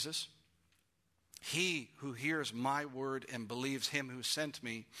 Jesus. He who hears my word and believes him who sent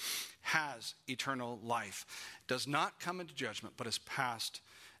me has eternal life. Does not come into judgment, but is passed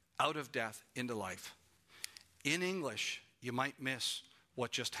out of death into life. In English, you might miss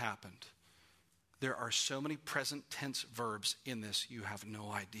what just happened. There are so many present tense verbs in this, you have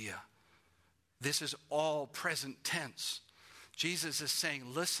no idea. This is all present tense. Jesus is saying,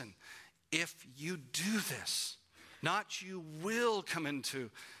 listen, if you do this, not you will come into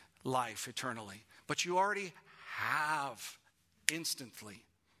life eternally, but you already have instantly.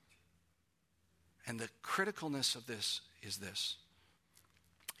 And the criticalness of this is this.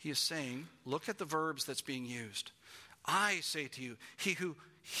 He is saying, look at the verbs that's being used. I say to you, he who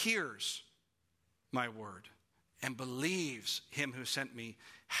hears my word and believes him who sent me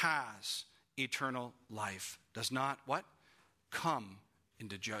has eternal life. Does not what? Come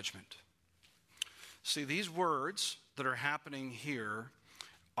into judgment. See, these words that are happening here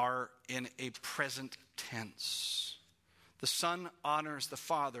are in a present tense. The Son honors the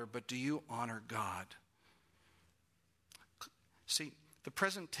Father, but do you honor God? See, the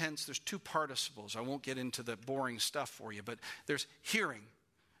present tense, there's 2 participles. I won't get into the boring stuff for you, but there's hearing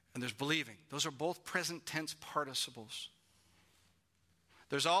and there's believing. Those are both present tense participles.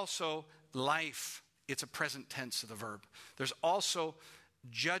 There's also life. It's a present tense of the verb. There's also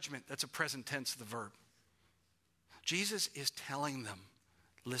judgment. That's a present tense of the verb. Jesus is telling them,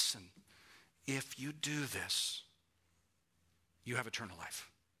 listen, if you do this, you have eternal life.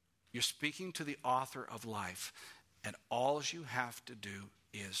 You're speaking to the author of life, and all you have to do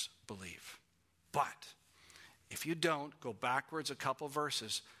is believe. But if you don't, go backwards a couple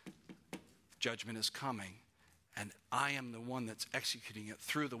verses, judgment is coming, and I am the one that's executing it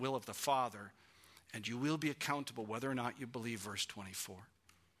through the will of the Father, and you will be accountable whether or not you believe verse 24.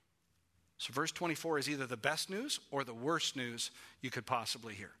 So verse 24 is either the best news or the worst news you could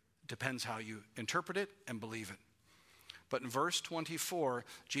possibly hear. It depends how you interpret it and believe it. But in verse 24,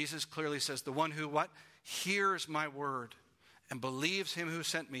 Jesus clearly says, the one who what? Hears my word and believes him who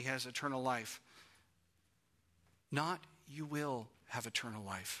sent me has eternal life. Not you will have eternal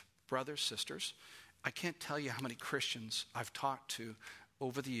life. Brothers, sisters, I can't tell you how many Christians I've talked to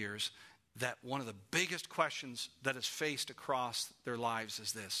over the years that one of the biggest questions that is faced across their lives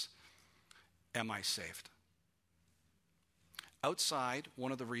is this: am I saved? Outside,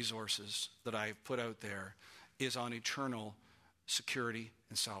 one of the resources that I've put out there is on eternal security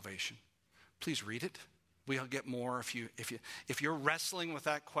and salvation. Please read it. We'll get more if you're wrestling with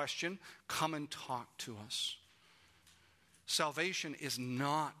that question, come and talk to us. Salvation is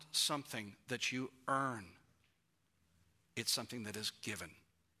not something that you earn. It's something that is given.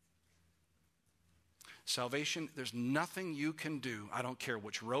 Salvation, there's nothing you can do. I don't care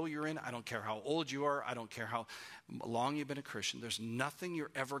which row you're in. I don't care how old you are. I don't care how long you've been a Christian. There's nothing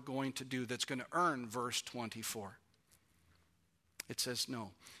you're ever going to do that's going to earn verse 24. It says,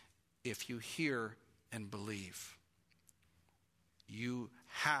 no, if you hear and believe, you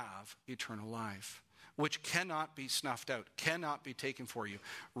have eternal life, which cannot be snuffed out, cannot be taken for you.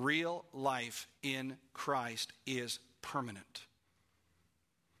 Real life in Christ is permanent.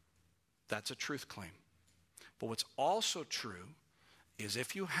 That's a truth claim. But what's also true is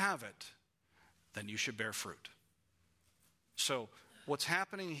if you have it, then you should bear fruit. So what's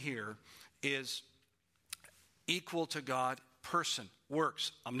happening here is equal to God, person,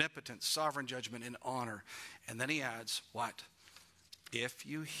 works, omnipotence, sovereign judgment, and honor. And then he adds, what? If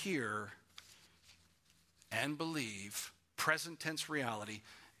you hear and believe, present tense reality,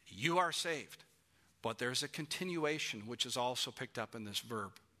 you are saved. But there's a continuation which is also picked up in this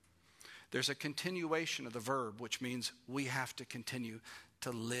verb. There's a continuation of the verb, which means we have to continue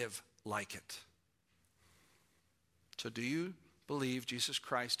to live like it. So do you believe Jesus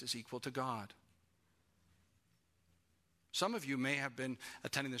Christ is equal to God? Some of you may have been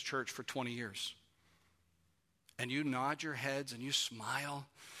attending this church for 20 years. And you nod your heads and you smile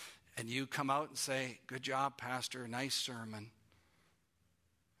and you come out and say, good job, Pastor, nice sermon.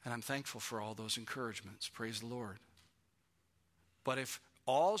 And I'm thankful for all those encouragements. Praise the Lord. But if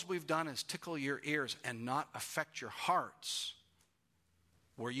all we've done is tickle your ears and not affect your hearts,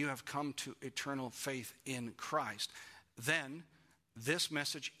 where you have come to eternal faith in Christ, then this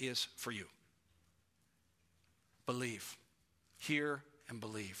message is for you. Believe. Hear and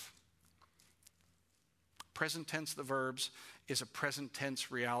believe. Present tense of the verbs is a present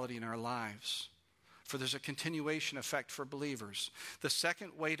tense reality in our lives. For there's a continuation effect for believers. The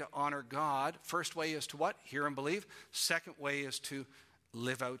second way to honor God, first way is to what? Hear and believe. Second way is to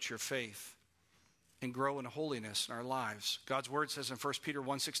live out your faith and grow in holiness in our lives. God's word says in 1 Peter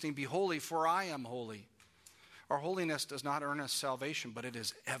 1:16, be holy, for I am holy. Our holiness does not earn us salvation, but it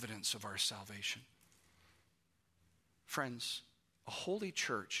is evidence of our salvation. Friends, a holy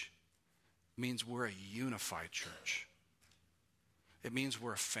church means we're a unified church. It means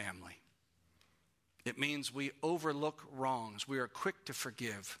we're a family. It means we overlook wrongs. We are quick to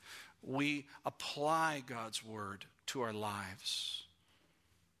forgive. We apply God's word to our lives.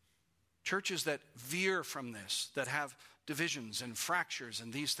 Churches that veer from this, that have divisions and fractures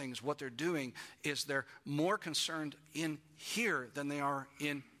and these things, what they're doing is they're more concerned in here than they are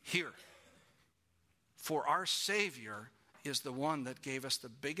in here. For our Savior is the one that gave us the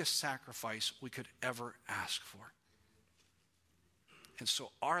biggest sacrifice we could ever ask for. And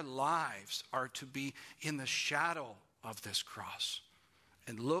so our lives are to be in the shadow of this cross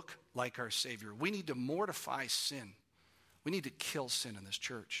and look like our Savior. We need to mortify sin. We need to kill sin in this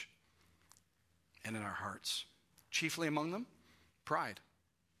church and in our hearts. Chiefly among them, pride.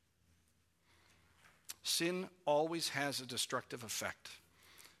 Sin always has a destructive effect,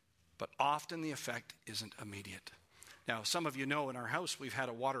 but often the effect isn't immediate. Now, some of you know in our house we've had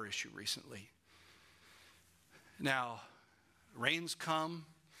a water issue recently. Now, rains come,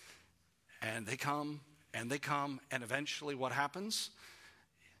 and they come, and they come, and eventually what happens?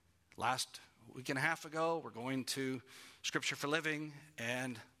 Last week and a half ago, we're going to Scripture for Living,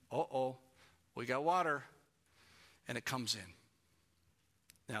 and we got water, and it comes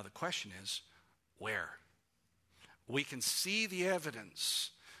in. Now the question is, where? We can see the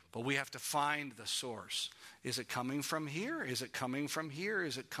evidence, but we have to find the source. Is it coming from here? Is it coming from here?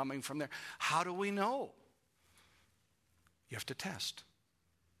 Is it coming from there? How do we know? You have to test.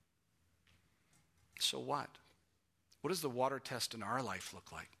 So what? What does the water test in our life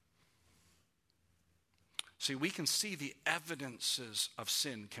look like? See, we can see the evidences of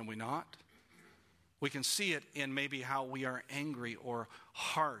sin, can we not? We can see it in maybe how we are angry or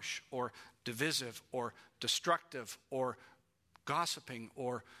harsh or divisive or destructive or gossiping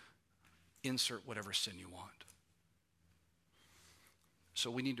or insert whatever sin you want.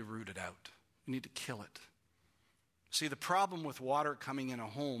 So we need to root it out. We need to kill it. See, the problem with water coming in a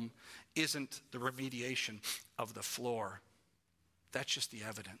home isn't the remediation of the floor. That's just the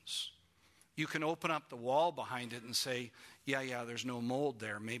evidence. You can open up the wall behind it and say, yeah, there's no mold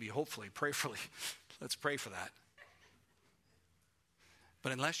there. Maybe, hopefully, prayerfully. Let's pray for that.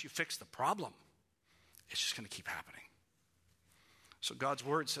 But unless you fix the problem, it's just going to keep happening. So God's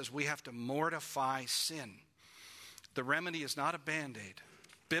word says we have to mortify sin. The remedy is not a Band-Aid.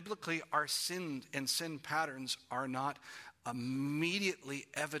 Biblically, our sin and sin patterns are not immediately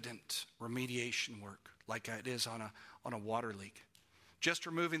evident remediation work like it is on a water leak. Just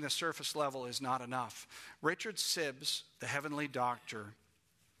removing the surface level is not enough. Richard Sibbes, the heavenly doctor,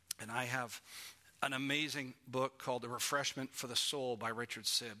 and I have an amazing book called The Refreshment for the Soul by Richard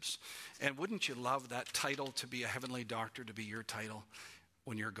Sibbes. And wouldn't you love that title to be a heavenly doctor, to be your title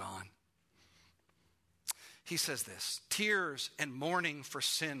when you're gone? He says this: tears and mourning for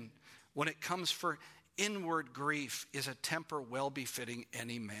sin, when it comes for inward grief, is a temper well befitting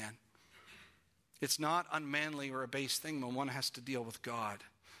any man. It's not unmanly or a base thing when one has to deal with God.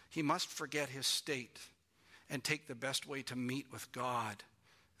 He must forget his state and take the best way to meet with God.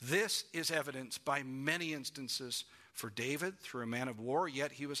 This is evidenced by many instances for David through a man of war,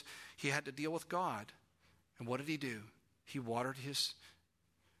 yet he had to deal with God. And what did he do? He watered his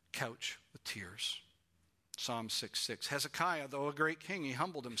couch with tears. Psalm 6:6. Hezekiah, though a great king, he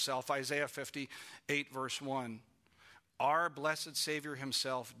humbled himself. Isaiah 58 verse 1. Our blessed Savior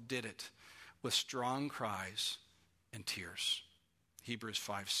himself did it with strong cries and tears. Hebrews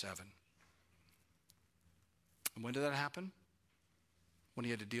 5:7. And when did that happen? When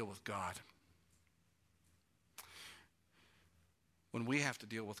he had to deal with God. When we have to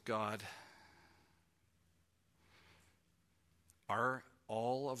deal with God,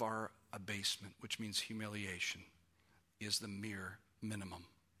 all of our abasement, which means humiliation, is the mere minimum,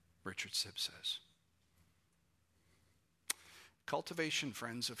 Richard Sibbes says. Cultivation,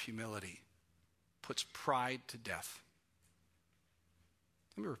 friends, of humility puts pride to death.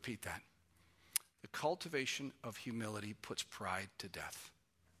 Let me repeat that. The cultivation of humility puts pride to death.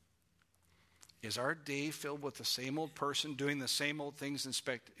 Is our day filled with the same old person doing the same old things and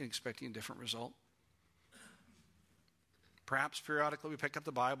expecting a different result? Perhaps periodically we pick up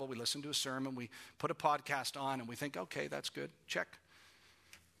the Bible, we listen to a sermon, we put a podcast on, and we think, okay, that's good, check.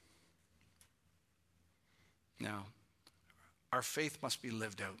 Now, our faith must be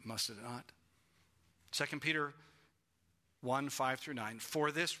lived out, must it not? 2 Peter 1:5-9.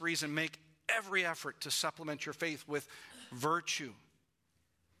 For this reason, make every effort to supplement your faith with virtue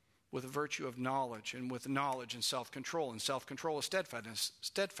a virtue of knowledge, and with knowledge and self-control, and self-control is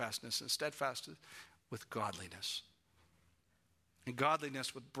steadfastness, and steadfastness with godliness. And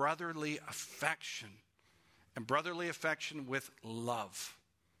godliness with brotherly affection, and brotherly affection with love.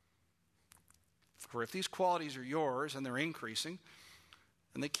 For if these qualities are yours and they're increasing,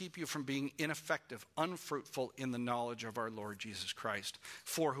 then they keep you from being ineffective, unfruitful in the knowledge of our Lord Jesus Christ.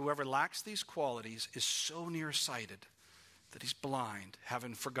 For whoever lacks these qualities is so nearsighted that he's blind,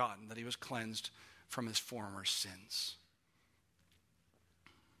 having forgotten that he was cleansed from his former sins.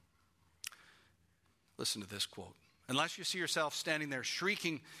 Listen to this quote. Unless you see yourself standing there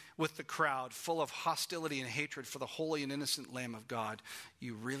shrieking with the crowd, full of hostility and hatred for the holy and innocent Lamb of God,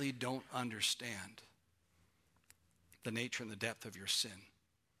 you really don't understand the nature and the depth of your sin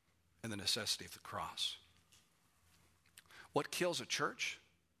and the necessity of the cross. What kills a church?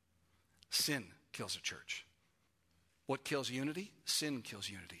 Sin kills a church. What kills unity? Sin kills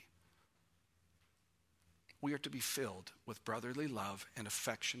unity. We are to be filled with brotherly love and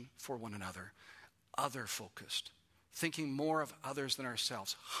affection for one another, other-focused, thinking more of others than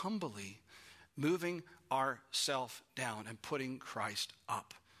ourselves, humbly moving ourselves down and putting Christ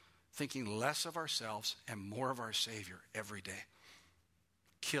up, thinking less of ourselves and more of our Savior every day.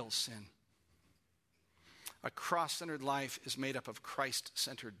 Kill sin. A cross-centered life is made up of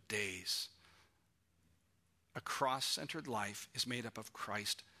Christ-centered days. A cross-centered life is made up of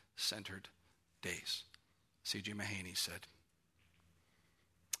Christ-centered days. C.G. Mahaney said.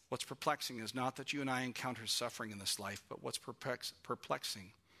 What's perplexing is not that you and I encounter suffering in this life, but what's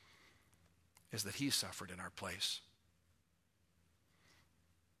perplexing is that he suffered in our place.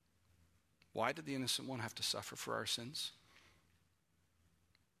 Why did the innocent one have to suffer for our sins?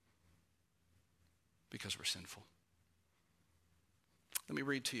 Because we're sinful. Let me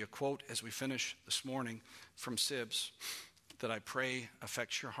read to you a quote as we finish this morning from Sibbs that I pray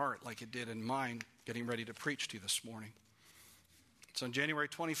affects your heart like it did in mine getting ready to preach to you this morning. It's on January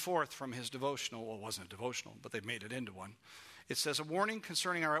 24th from his devotional. Well, it wasn't a devotional, but they've made it into one. It says, "A warning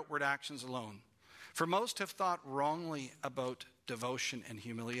concerning our outward actions alone. For most have thought wrongly about devotion and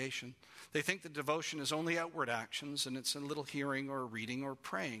humiliation. They think that devotion is only outward actions, and it's a little hearing or reading or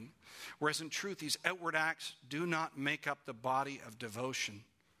praying. Whereas in truth, these outward acts do not make up the body of devotion,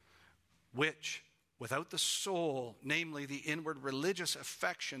 which, without the soul, namely the inward religious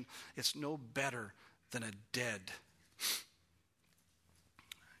affection, it's no better than a dead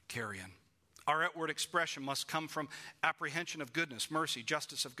carrion. Our outward expression must come from apprehension of goodness, mercy,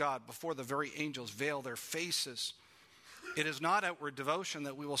 justice of God before the very angels veil their faces. It is not outward devotion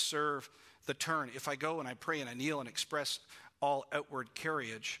that we will serve the turn. If I go and I pray and I kneel and express all outward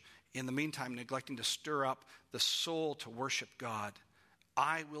carriage, in the meantime neglecting to stir up the soul to worship God,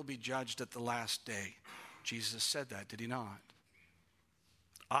 I will be judged at the last day." Jesus said that, did he not?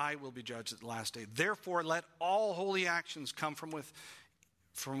 I will be judged at the last day. "Therefore, let all holy actions come from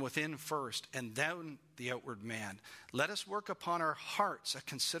within first, and then the outward man. Let us work upon our hearts a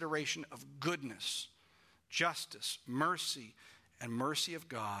consideration of goodness, justice, mercy, and mercy of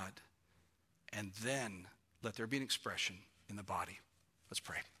God, and then let there be an expression in the body." Let's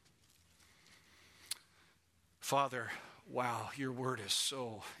pray. Father, wow, your word is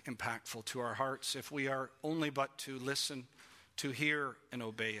so impactful to our hearts if we are only but to listen, to hear, and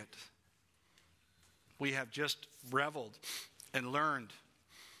obey it. We have just reveled and learned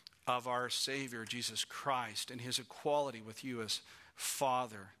of our Savior, Jesus Christ, and his equality with you as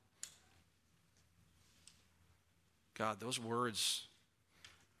Father. God, those words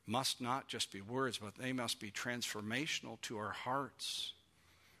must not just be words, but they must be transformational to our hearts.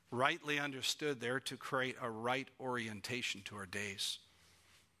 Rightly understood, they're to create a right orientation to our days.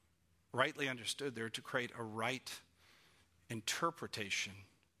 Rightly understood, they're to create a right interpretation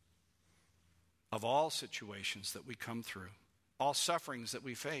of all situations that we come through, all sufferings that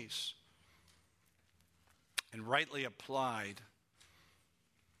we face. And rightly applied,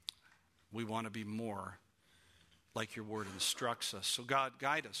 we want to be more like your word instructs us. So God,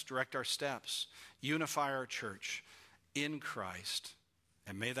 guide us, direct our steps, unify our church in Christ,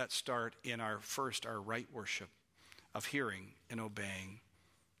 and may that start in our right worship of hearing and obeying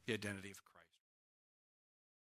the identity of Christ.